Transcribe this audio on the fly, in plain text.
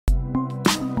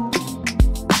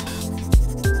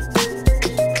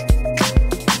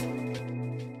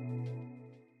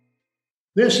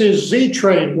This is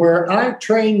Z-Train, where I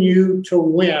train you to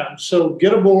win. So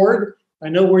get aboard. I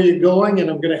know where you're going, and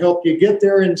I'm going to help you get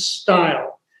there in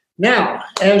style. Now,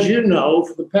 as you know,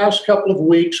 for the past couple of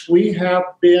weeks, we have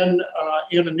been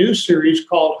in a new series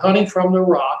called Honey from the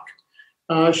Rock,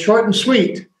 short and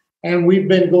sweet. And we've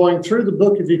been going through the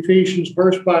book of Ephesians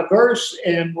verse by verse,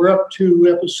 and we're up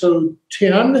to episode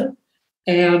 10.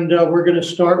 And we're going to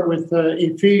start with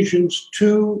Ephesians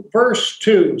 2, verse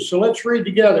 2. So let's read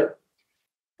together.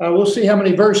 We'll see how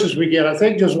many verses we get. I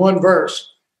think just one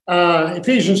verse.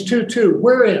 Ephesians 2:2,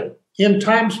 wherein in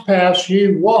times past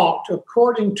ye walked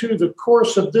according to the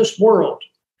course of this world,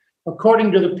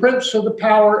 according to the prince of the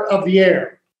power of the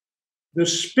air, the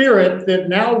spirit that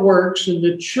now works in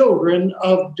the children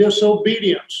of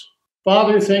disobedience.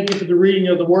 Father, thank you for the reading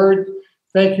of the word.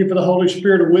 Thank you for the Holy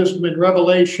Spirit of wisdom and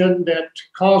revelation that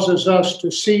causes us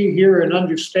to see, hear, and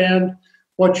understand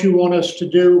what you want us to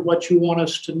do, what you want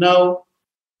us to know,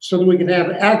 so that we can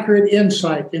have accurate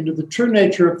insight into the true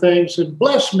nature of things. And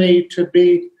bless me to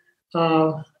be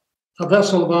a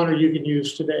vessel of honor you can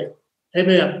use today.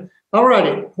 Amen. All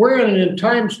righty. Wherein in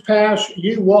times past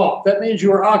you walked. That means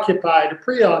you are occupied or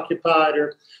preoccupied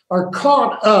or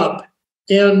caught up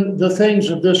in the things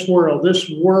of this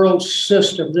world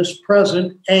system, this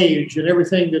present age and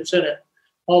everything that's in it.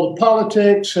 All the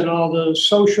politics and all the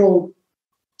social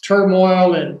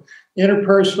turmoil and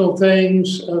interpersonal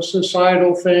things,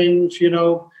 societal things,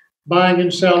 buying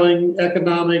and selling,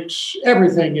 economics,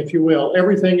 everything, if you will,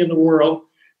 everything in the world.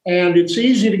 And it's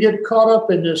easy to get caught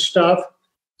up in this stuff.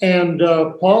 And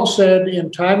Paul said,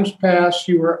 in times past,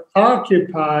 you were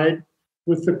occupied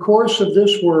with the course of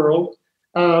this world.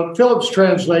 Philip's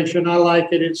translation, I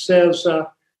like it. It says,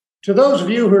 to those of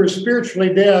you who are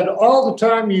spiritually dead, all the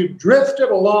time you drifted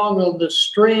along on the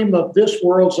stream of this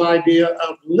world's idea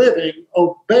of living,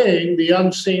 obeying the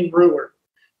unseen ruler.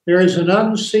 There is an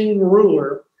unseen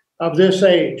ruler of this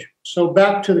age. So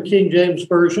back to the King James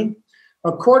Version.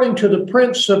 According to the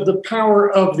prince of the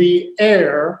power of the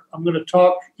air, I'm going to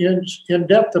talk in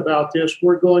depth about this.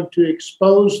 We're going to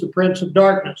expose the prince of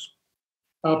darkness.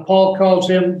 Paul calls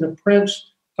him the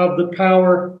prince of the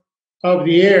power of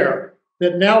the air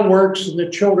that now works in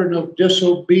the children of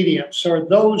disobedience, or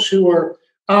those who are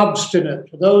obstinate,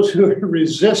 those who are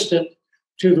resistant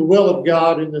to the will of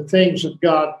God and the things of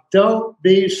God. Don't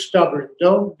be stubborn.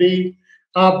 Don't be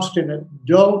obstinate.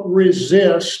 Don't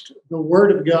resist the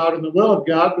word of God and the will of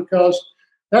God, because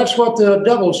that's what the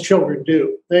devil's children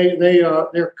do.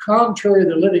 They're contrary.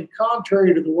 They're living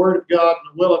contrary to the word of God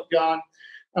and the will of God.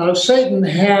 Satan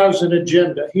has an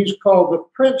agenda. He's called the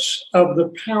prince of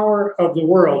the power of the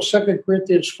world. 2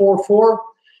 Corinthians 4:4.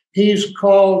 He's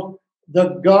called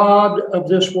the god of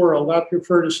this world. I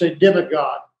prefer to say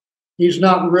demigod. He's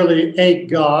not really a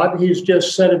god. He's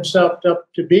just set himself up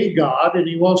to be God, and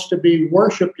he wants to be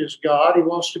worshipped as God. He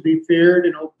wants to be feared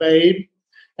and obeyed,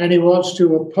 and he wants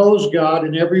to oppose God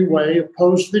in every way,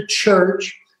 oppose the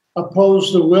church,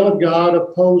 oppose the will of God,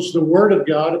 oppose the word of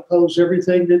God, oppose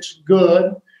everything that's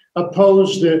good,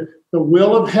 oppose the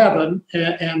will of heaven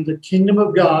and the kingdom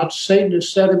of God. Satan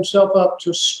has set himself up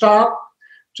to stop,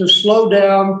 to slow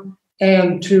down,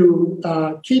 and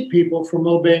to keep people from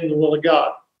obeying the will of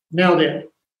God. Now then,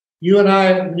 you and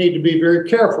I need to be very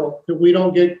careful that we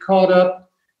don't get caught up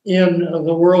in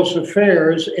the world's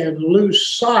affairs and lose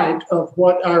sight of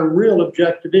what our real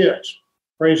objective is.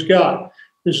 Praise God.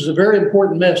 This is a very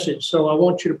important message, so I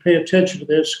want you to pay attention to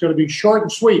this. It's going to be short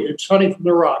and sweet. It's honey from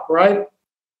the rock, right?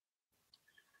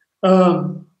 Let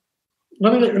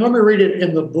me read it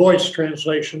in the Voice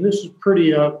translation. This is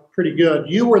pretty good.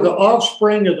 You were the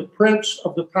offspring of the prince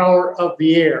of the power of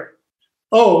the air.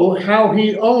 Oh, how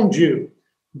he owned you,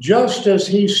 just as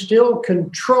he still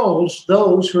controls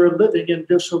those who are living in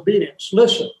disobedience.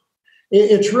 Listen,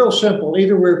 it's real simple.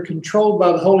 Either we're controlled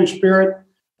by the Holy Spirit,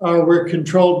 we're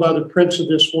controlled by the prince of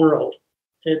this world.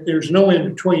 There's no in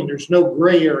between. There's no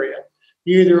gray area.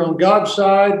 You're either on God's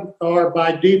side or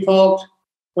by default,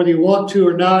 whether you want to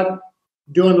or not,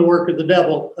 doing the work of the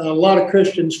devil. A lot of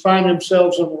Christians find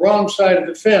themselves on the wrong side of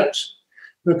the fence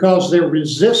because they're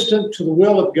resistant to the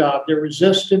will of God. They're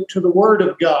resistant to the word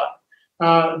of God.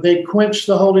 They quench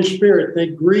the Holy Spirit. They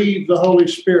grieve the Holy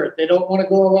Spirit. They don't want to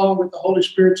go along with the Holy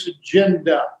Spirit's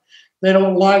agenda. They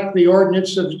don't like the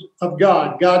ordinance of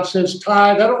God. God says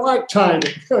tithe. I don't like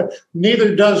tithing.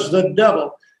 Neither does the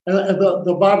devil.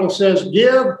 The Bible says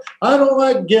give. I don't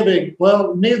like giving.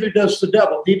 Well, neither does the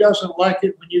devil. He doesn't like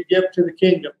it when you give to the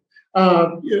kingdom.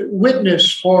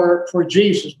 Witness for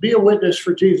Jesus. Be a witness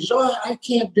for Jesus. Oh, I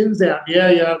can't do that.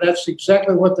 Yeah, that's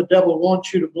exactly what the devil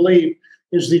wants you to believe,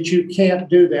 is that you can't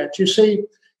do that. You see,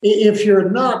 if you're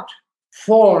not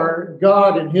for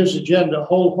God and his agenda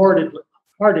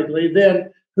wholeheartedly, then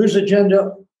whose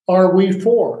agenda are we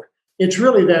for? It's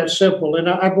really that simple. And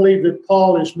I believe that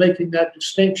Paul is making that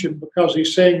distinction because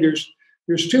he's saying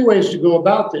there's two ways to go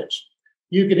about this.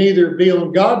 You can either be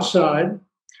on God's side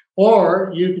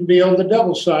or you can be on the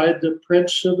devil's side, the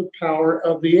prince of the power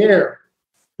of the air,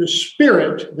 the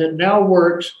spirit that now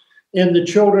works in the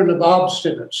children of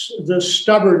obstinance, the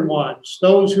stubborn ones,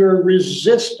 those who are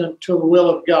resistant to the will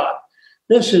of God.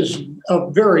 This is a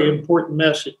very important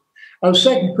message.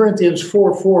 2 Corinthians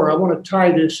 4:4, I want to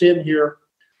tie this in here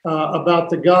about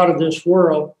the God of this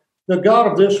world. The God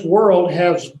of this world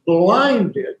has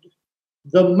blinded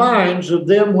the minds of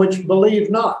them which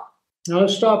believe not. Now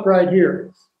let's stop right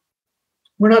here.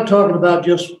 We're not talking about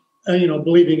just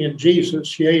believing in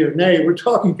Jesus, yea or nay. We're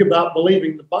talking about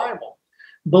believing the Bible,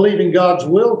 believing God's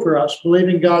will for us,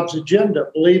 believing God's agenda,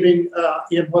 believing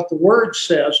in what the Word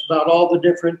says about all the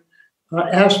different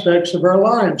aspects of our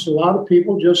lives. A lot of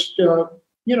people just,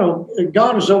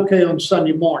 God is okay on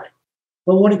Sunday morning.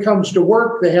 But when it comes to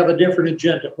work, they have a different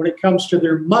agenda. When it comes to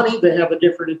their money, they have a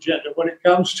different agenda. When it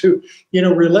comes to,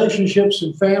 relationships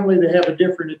and family, they have a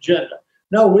different agenda.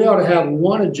 No, we ought to have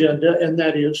one agenda, and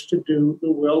that is to do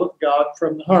the will of God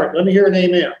from the heart. Let me hear an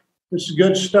amen. This is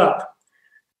good stuff.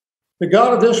 The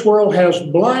God of this world has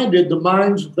blinded the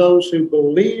minds of those who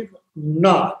believe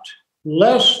not,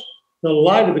 lest the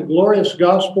light of the glorious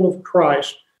gospel of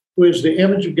Christ, who is the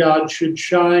image of God, should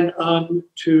shine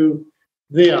unto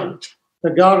them. The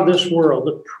God of this world,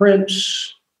 the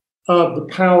prince of the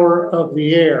power of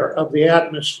the air, of the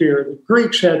atmosphere. The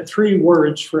Greeks had three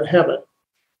words for heaven.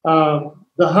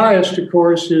 The highest, of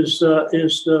course, is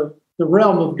the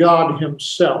realm of God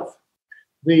himself,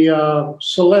 the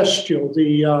celestial,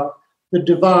 the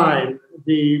divine,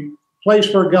 the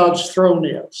place where God's throne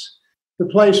is, the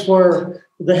place where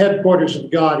the headquarters of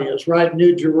God is, right?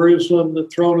 New Jerusalem, the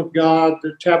throne of God,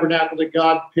 the tabernacle that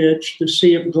God pitched, the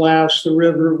sea of glass, the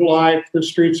river of life, the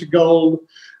streets of gold,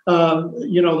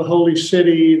 the holy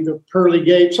city, the pearly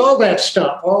gates, all that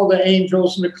stuff, all the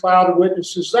angels and the cloud of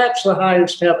witnesses. That's the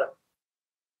highest heaven.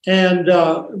 And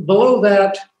below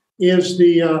that is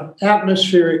the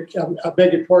atmospheric, I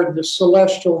beg your pardon, the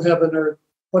celestial heaven, or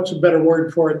what's a better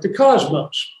word for it? The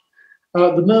cosmos.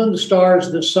 The moon, the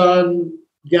stars, the sun,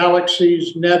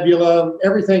 galaxies, nebula,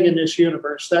 everything in this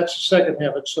universe. That's the second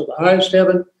heaven. So the highest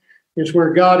heaven is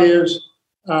where God is,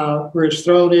 where his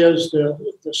throne is.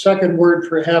 The second word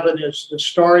for heaven is the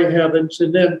starry heavens.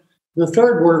 And then the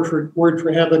third word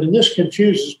for heaven, and this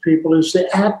confuses people, is the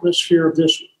atmosphere of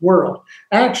this world.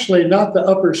 Actually, not the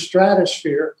upper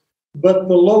stratosphere, but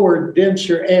the lower,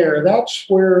 denser air. That's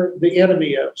where the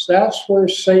enemy is. That's where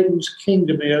Satan's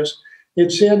kingdom is.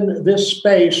 It's in this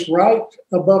space right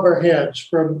above our heads,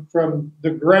 from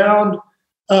the ground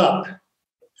up,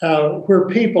 where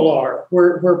people are,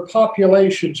 where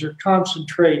populations are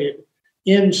concentrated,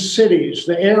 in cities,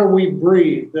 the air we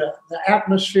breathe, the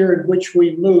atmosphere in which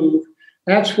we move.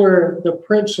 That's where the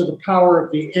prince of the power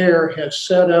of the air has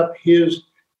set up his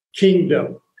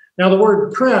kingdom. Now, the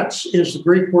word prince is the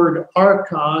Greek word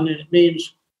archon, and it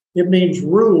means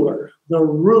ruler, the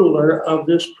ruler of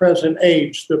this present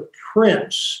age, the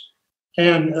prince.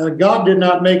 And God did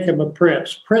not make him a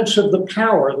prince. Prince of the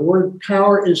power. The word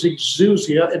power is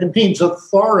exousia, and it means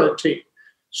authority.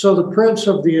 So the prince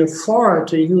of the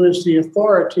authority, who is the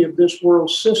authority of this world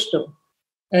system.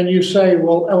 And you say,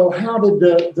 well, how did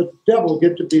the devil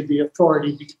get to be the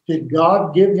authority? Did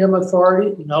God give him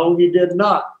authority? No, he did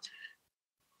not.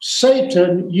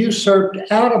 Satan usurped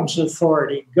Adam's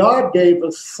authority. God gave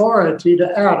authority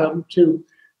to Adam to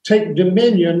take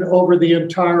dominion over the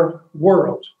entire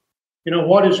world.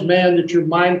 What is man that you're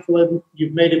mindful of?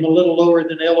 You've made him a little lower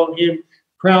than Elohim,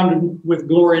 crowned him with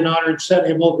glory and honor, and set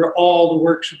him over all the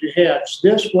works of your hands.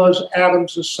 This was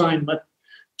Adam's assignment,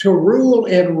 to rule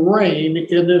and reign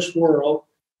in this world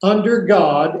under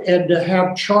God and to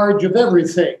have charge of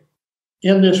everything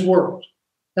in this world.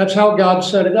 That's how God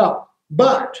set it up.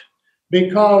 But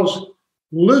because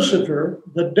Lucifer,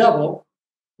 the devil,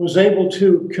 was able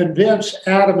to convince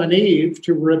Adam and Eve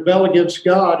to rebel against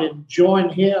God and join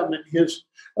him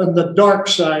on the dark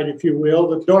side, if you will,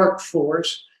 the dark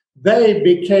force, they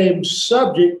became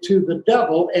subject to the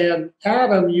devil, and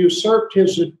Adam usurped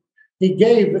he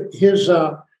gave his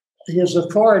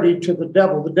authority to the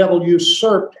devil. The devil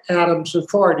usurped Adam's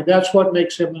authority. That's what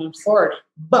makes him an authority.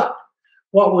 But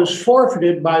what was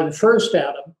forfeited by the first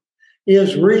Adam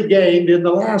is regained in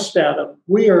the last Adam.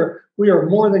 We are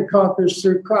more than conquerors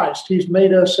through Christ. He's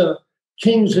made us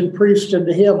kings and priests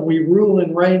unto him. We rule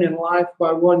and reign in life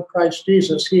by one Christ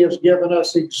Jesus. He has given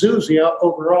us exousia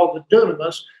over all the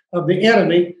dunamis of the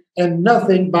enemy, and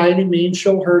nothing by any means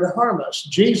shall hurt or harm us.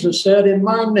 Jesus said, in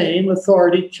my name,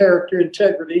 authority, character,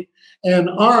 integrity, and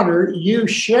honor, you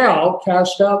shall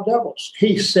cast out devils.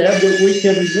 He said that we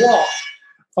can walk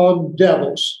on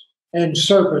devils and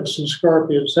serpents and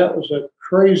scorpions. That was a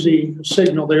crazy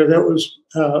signal there. That was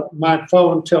my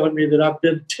phone telling me that I've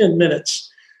been 10 minutes.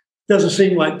 Doesn't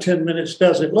seem like 10 minutes,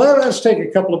 does it? Well, let's take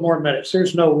a couple of more minutes.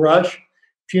 There's no rush.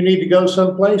 If you need to go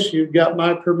someplace, you've got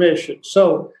my permission.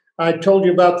 So I told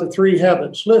you about the three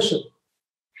heavens. Listen,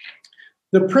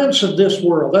 the prince of this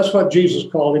world, that's what Jesus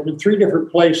called him in three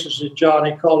different places in John.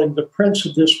 He called him the prince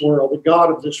of this world, the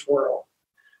God of this world,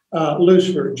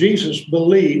 Lucifer. Jesus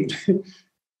believed in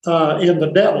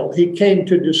the devil. He came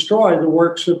to destroy the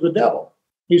works of the devil.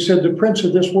 He said, the prince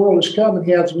of this world has come and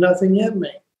he has nothing in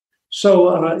me.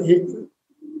 So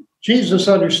Jesus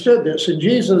understood this, and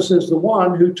Jesus is the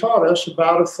one who taught us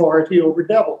about authority over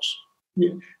devils.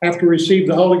 After we receive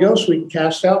the Holy Ghost, we can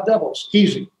cast out devils.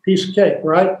 Easy, piece of cake,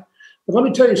 right? But let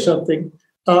me tell you something.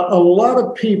 A lot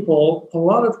of people, a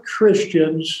lot of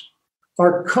Christians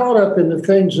are caught up in the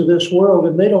things of this world,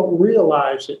 and they don't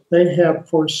realize it. They have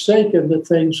forsaken the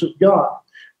things of God.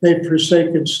 They've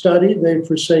forsaken study. They've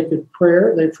forsaken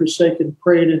prayer. They've forsaken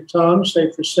praying in tongues.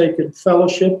 They've forsaken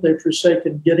fellowship. They've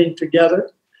forsaken getting together.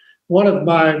 One of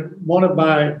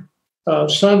my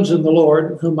sons in the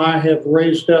Lord, whom I have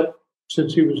raised up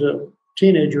since he was a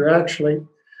teenager, actually,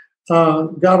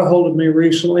 got a hold of me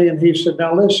recently, and he said,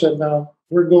 now listen,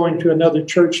 we're going to another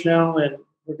church now, and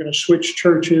we're going to switch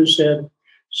churches, and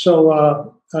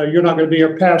so you're not going to be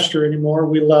our pastor anymore.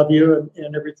 We love you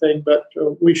and everything, but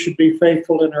we should be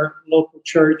faithful in our local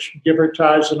church, give our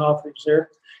tithes and offerings there.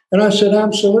 And I said,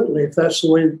 absolutely. If that's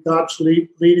the way God's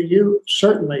leading you,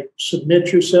 certainly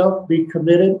submit yourself, be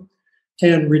committed,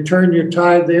 and return your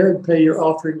tithe there and pay your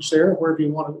offerings there, wherever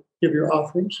you want to give your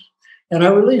offerings. And I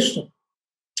released them.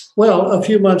 Well, a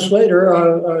few months later,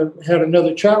 I had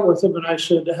another chat with them, and I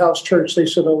said, how's church? They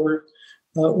said, oh,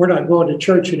 we're not going to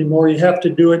church anymore. You have to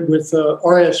do it with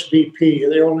RSVP.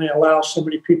 They only allow so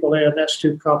many people in. That's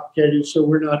too complicated, so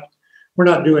we're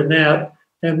not doing that.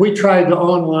 And we tried the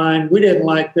online. We didn't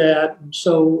like that. And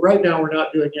so right now we're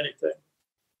not doing anything.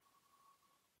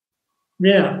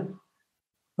 Yeah.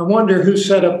 I wonder who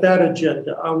set up that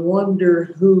agenda. I wonder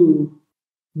who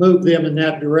moved them in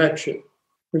that direction.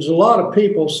 There's a lot of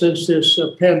people since this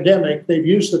pandemic, they've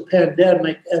used the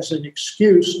pandemic as an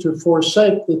excuse to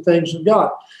forsake the things of God.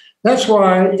 That's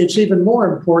why it's even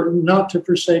more important not to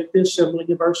forsake the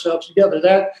assembling of ourselves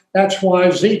together. That's why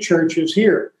Z Church is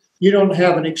here. You don't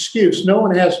have an excuse. No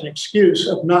one has an excuse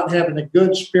of not having a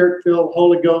good Spirit-filled,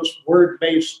 Holy Ghost,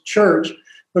 Word-based church,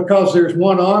 because there's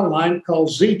one online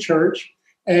called Z Church,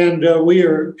 and we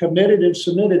are committed and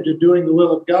submitted to doing the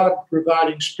will of God,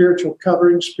 providing spiritual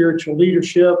covering, spiritual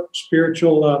leadership,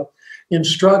 spiritual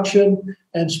instruction,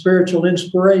 and spiritual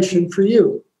inspiration for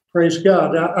you. Praise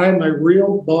God. I'm a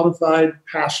real bona fide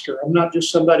pastor. I'm not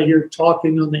just somebody here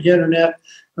talking on the internet.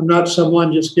 I'm not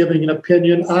someone just giving an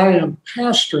opinion. I am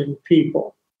pastoring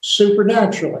people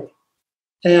supernaturally.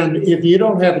 And if you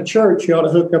don't have a church, you ought to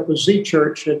hook up with Z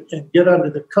Church and get under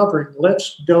the covering.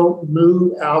 Let's don't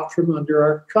move out from under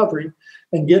our covering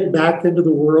and get back into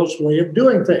the world's way of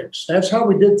doing things. That's how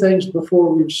we did things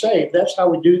before we were saved. That's how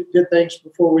we did things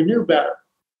before we knew better.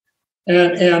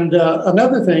 And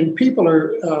another thing, people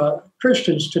are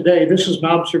Christians today. This is an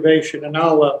observation, and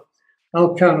I'll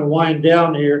kind of wind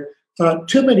down here.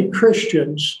 Too many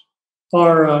Christians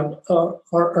are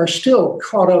still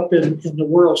caught up in the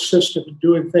world system and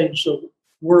doing things the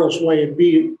world's way and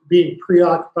being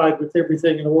preoccupied with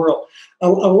everything in the world. A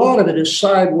lot of it is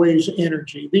sideways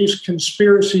energy. These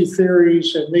conspiracy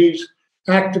theories and these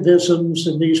activisms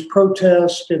and these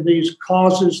protests and these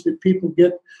causes that people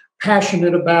get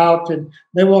passionate about, and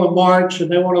they want to march and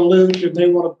they want to loot and they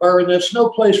want to burn. There's no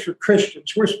place for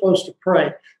Christians. We're supposed to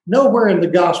pray. Nowhere in the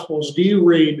Gospels do you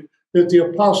read that the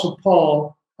Apostle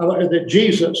Paul, that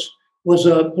Jesus was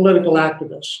a political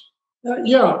activist.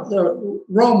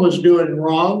 Rome was doing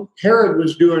wrong. Herod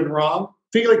was doing wrong.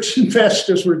 Felix and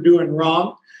Festus were doing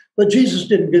wrong. But Jesus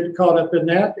didn't get caught up in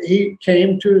that. He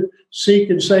came to seek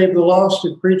and save the lost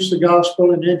and preach the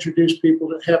gospel and introduce people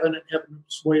to heaven and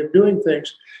heaven's way of doing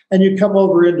things. And you come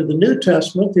over into the New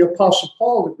Testament, the Apostle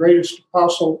Paul, the greatest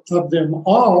apostle of them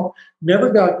all, never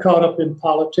got caught up in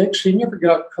politics. He never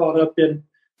got caught up in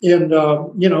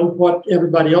what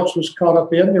everybody else was caught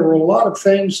up in. There were a lot of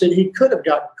things that he could have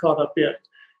gotten caught up in.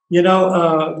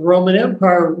 The Roman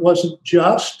Empire wasn't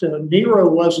just. Nero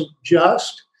wasn't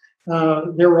just.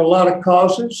 There were a lot of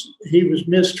causes. He was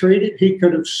mistreated. He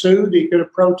could have sued. He could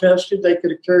have protested. They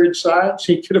could have carried signs.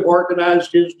 He could have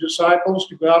organized his disciples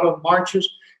to go out on marches.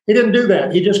 He didn't do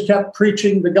that. He just kept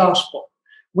preaching the gospel.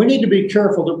 We need to be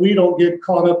careful that we don't get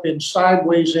caught up in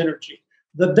sideways energy.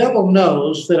 The devil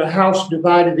knows that a house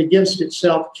divided against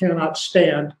itself cannot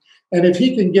stand. And if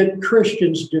he can get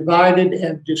Christians divided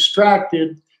and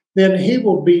distracted, then he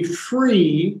will be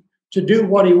free to do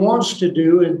what he wants to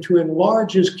do and to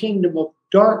enlarge his kingdom of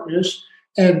darkness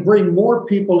and bring more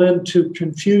people into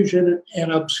confusion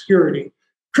and obscurity.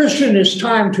 Christian, it's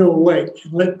time to awake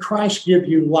and let Christ give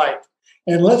you light.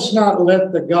 And let's not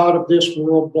let the God of this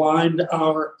world blind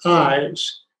our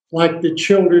eyes like the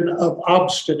children of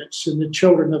obstinance and the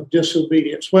children of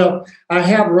disobedience. Well, I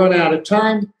have run out of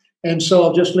time, and so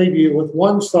I'll just leave you with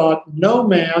one thought. No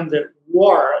man that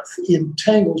warreth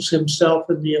entangles himself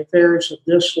in the affairs of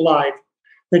this life,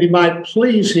 that he might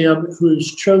please him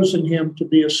who's chosen him to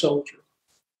be a soldier.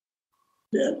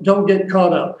 Don't get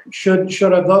caught up.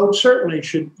 Should I vote? Certainly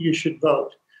you should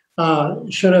vote.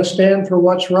 Should I stand for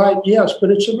what's right? Yes,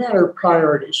 but it's a matter of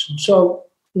priorities. And so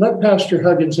let Pastor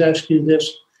Huggins ask you this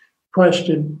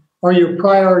question. Are your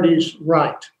priorities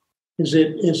right? Is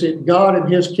it God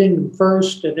and his kingdom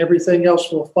first and everything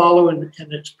else will follow in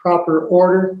its proper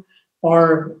order?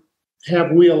 Or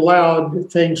have we allowed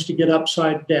things to get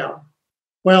upside down?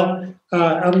 Well,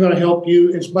 I'm going to help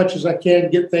you as much as I can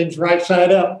get things right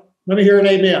side up. Let me hear an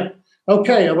amen.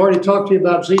 Okay, I've already talked to you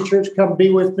about Z Church. Come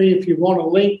be with me. If you want a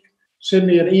link, send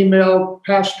me an email,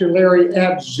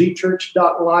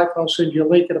 pastorlarry@zchurch.life. I'll send you a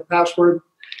link and a password.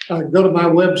 Go to my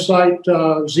website,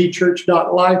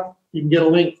 zchurch.life. You can get a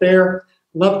link there.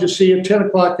 Love to see you 10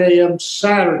 o'clock a.m.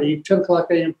 Saturday, 10 o'clock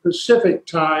a.m. Pacific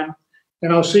time.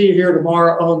 And I'll see you here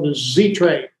tomorrow on the Z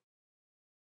Train.